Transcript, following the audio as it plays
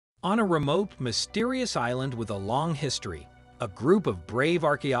On a remote, mysterious island with a long history, a group of brave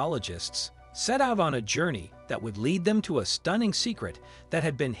archaeologists set out on a journey that would lead them to a stunning secret that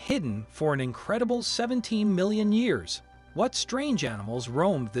had been hidden for an incredible 17 million years. What strange animals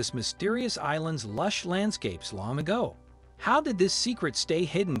roamed this mysterious island's lush landscapes long ago? How did this secret stay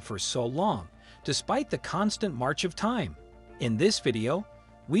hidden for so long, despite the constant march of time? In this video,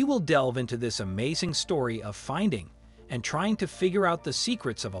 we will delve into this amazing story of finding and trying to figure out the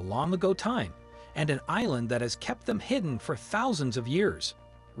secrets of a long ago time and an island that has kept them hidden for thousands of years.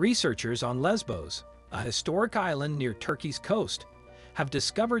 Researchers on Lesbos, a historic island near Turkey's coast, have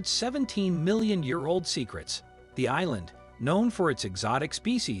discovered 17-million-year-old secrets. The island, known for its exotic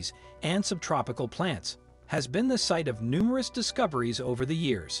species and subtropical plants, has been the site of numerous discoveries over the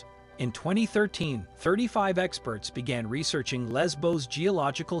years. In 2013, 35 experts began researching Lesbos'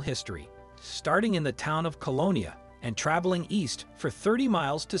 geological history, starting in the town of Kolonia and traveling east for 30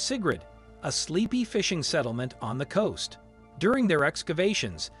 miles to Sigrid, a sleepy fishing settlement on the coast. During their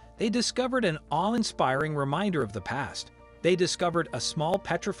excavations, they discovered an awe-inspiring reminder of the past. They discovered a small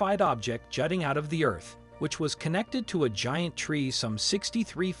petrified object jutting out of the earth, which was connected to a giant tree some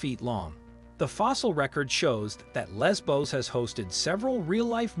 63 feet long. The fossil record shows that Lesbos has hosted several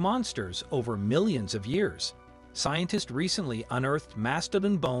real-life monsters over millions of years. Scientists recently unearthed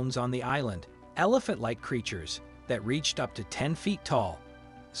mastodon bones on the island, elephant-like creatures that reached up to 10 feet tall.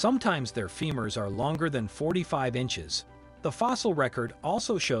 Sometimes their femurs are longer than 45 inches. The fossil record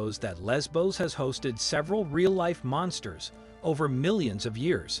also shows that Lesbos has hosted several real-life monsters over millions of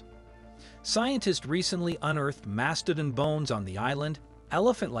years. Scientists recently unearthed mastodon bones on the island,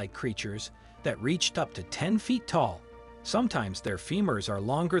 elephant-like creatures that reached up to 10 feet tall. Sometimes their femurs are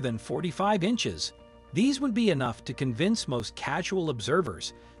longer than 45 inches. These would be enough to convince most casual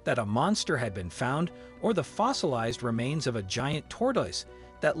observers that a monster had been found, or the fossilized remains of a giant tortoise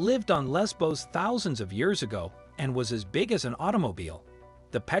that lived on Lesbos thousands of years ago and was as big as an automobile.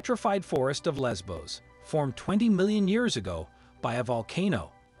 The petrified forest of Lesbos, formed 20 million years ago by a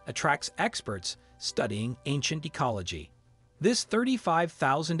volcano, attracts experts studying ancient ecology. This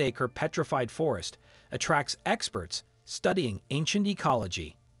 35,000-acre petrified forest attracts experts studying ancient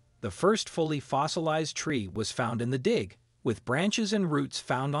ecology. The first fully fossilized tree was found in the dig, with branches and roots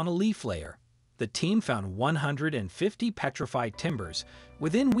found on a leaf layer. The team found 150 petrified timbers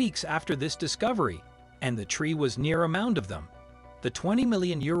within weeks after this discovery, and the tree was near a mound of them. The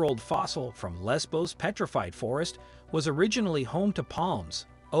 20-million-year-old fossil from Lesbos' petrified forest was originally home to palms,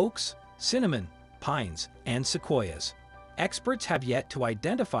 oaks, cinnamon, pines, and sequoias. Experts have yet to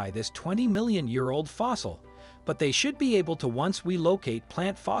identify this 20-million-year-old fossil, but they should be able to once we locate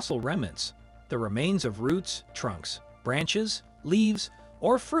plant fossil remnants. The remains of roots, trunks, branches, leaves,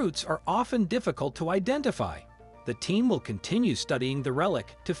 or fruits are often difficult to identify. The team will continue studying the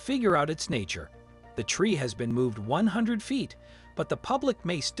relic to figure out its nature. The tree has been moved 100 feet, but the public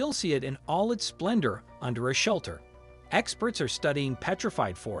may still see it in all its splendor under a shelter. Experts are studying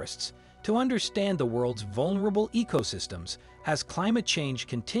petrified forests to understand the world's vulnerable ecosystems as climate change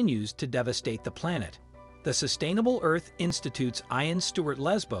continues to devastate the planet. The Sustainable Earth Institute's Ian Stewart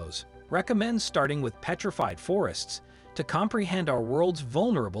Lesbos recommends starting with petrified forests to comprehend our world's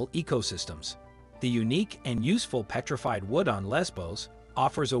vulnerable ecosystems. The unique and useful petrified wood on Lesbos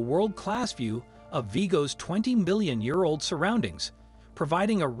offers a world-class view of Vigo's 20-million-year-old surroundings,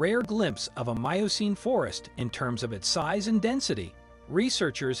 providing a rare glimpse of a Miocene forest in terms of its size and density.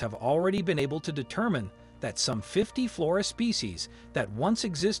 Researchers have already been able to determine that some 50 flora species that once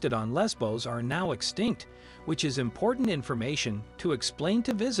existed on Lesbos are now extinct, which is important information to explain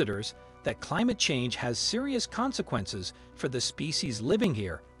to visitors that climate change has serious consequences for the species living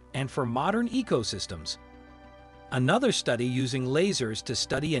here and for modern ecosystems. Another study using lasers to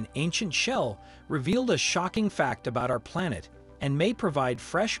study an ancient shell revealed a shocking fact about our planet and may provide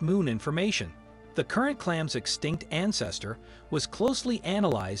fresh moon information. The current clam's extinct ancestor was closely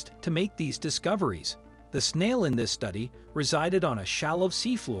analyzed to make these discoveries. The snail in this study resided on a shallow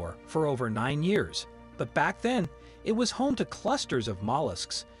seafloor for over 9 years, but back then it was home to clusters of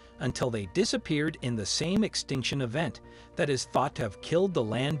mollusks until they disappeared in the same extinction event that is thought to have killed the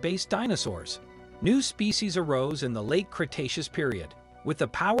land-based dinosaurs. New species arose in the late Cretaceous period, with the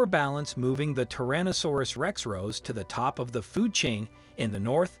power balance moving the Tyrannosaurus rexros to the top of the food chain in the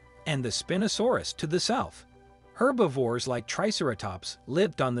north and the Spinosaurus to the south. Herbivores like Triceratops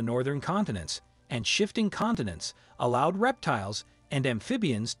lived on the northern continents, and shifting continents allowed reptiles and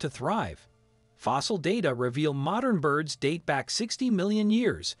amphibians to thrive. Fossil data reveal modern birds date back 60 million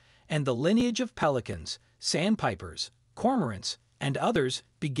years, and the lineage of pelicans, sandpipers, cormorants, and others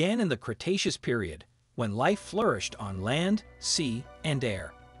began in the Cretaceous period, when life flourished on land, sea, and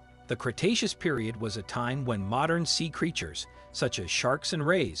air. The Cretaceous period was a time when modern sea creatures, such as sharks and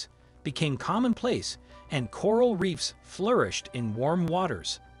rays, became commonplace and coral reefs flourished in warm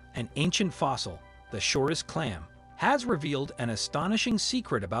waters. An ancient fossil, the shortest clam, has revealed an astonishing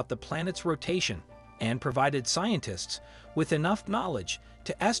secret about the planet's rotation and provided scientists with enough knowledge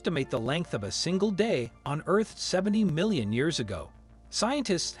to estimate the length of a single day on Earth 70 million years ago.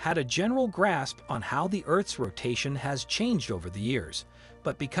 Scientists had a general grasp on how the Earth's rotation has changed over the years,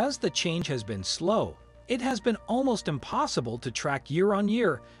 but because the change has been slow, it has been almost impossible to track year on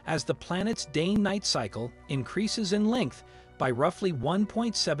year as the planet's day-night cycle increases in length by roughly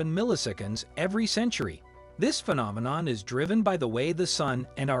 1.7 milliseconds every century. This phenomenon is driven by the way the Sun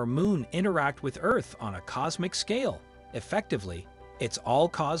and our Moon interact with Earth on a cosmic scale. Effectively, it's all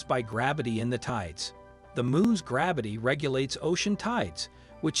caused by gravity in the tides. The Moon's gravity regulates ocean tides,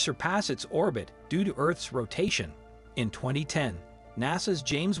 which surpass its orbit due to Earth's rotation. In 2010, NASA's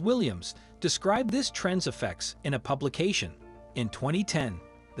James Williams described this trend's effects in a publication. In 2010,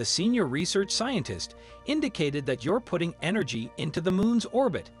 the senior research scientist indicated that you're putting energy into the Moon's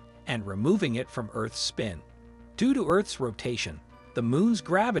orbit and removing it from Earth's spin. Due to Earth's rotation, the Moon's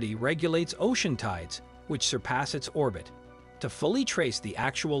gravity regulates ocean tides, which surpass its orbit. To fully trace the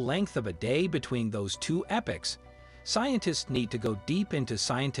actual length of a day between those two epochs, scientists need to go deep into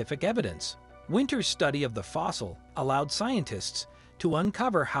scientific evidence. Winter's study of the fossil allowed scientists to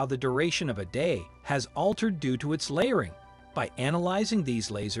uncover how the duration of a day has altered due to its layering. By analyzing these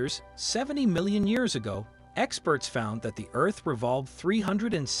lasers 70 million years ago, experts found that the Earth revolved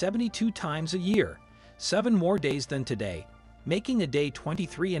 372 times a year, 7 more days than today, making a day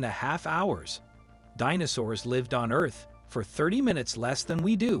 23.5 hours. Dinosaurs lived on Earth for 30 minutes less than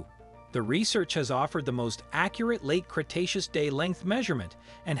we do. The research has offered the most accurate late Cretaceous day length measurement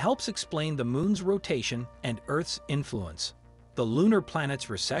and helps explain the Moon's rotation and Earth's influence. The lunar planet's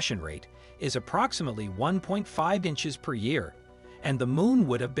recession rate is approximately 1.5 inches per year, and the Moon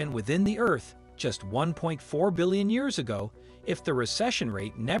would have been within the Earth just 1.4 billion years ago if the recession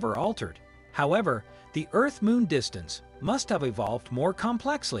rate never altered. However, the Earth-Moon distance must have evolved more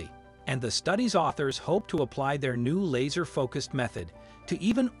complexly, and the study's authors hope to apply their new laser-focused method to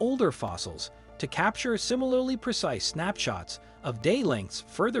even older fossils to capture similarly precise snapshots of day lengths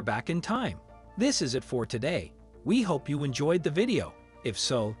further back in time. This is it for today. We hope you enjoyed the video. If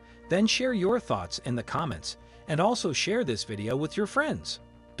so, then share your thoughts in the comments and also share this video with your friends.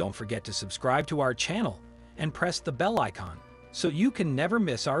 Don't forget to subscribe to our channel and press the bell icon so you can never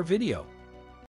miss our video.